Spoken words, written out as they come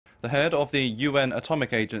The head of the UN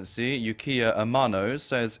Atomic Agency, Yukiya Amano,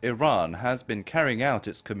 says Iran has been carrying out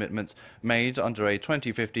its commitments made under a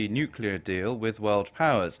 2050 nuclear deal with world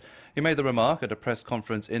powers. He made the remark at a press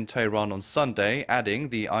conference in Tehran on Sunday, adding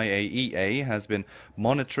the IAEA has been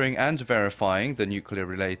monitoring and verifying the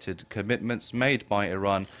nuclear-related commitments made by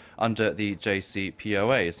Iran under the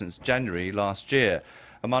JCPOA since January last year.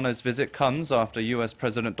 Amano's visit comes after US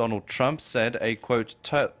President Donald Trump said a, quote,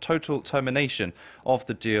 total termination of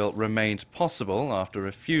the deal remained possible after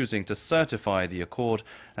refusing to certify the accord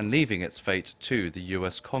and leaving its fate to the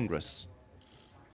US Congress.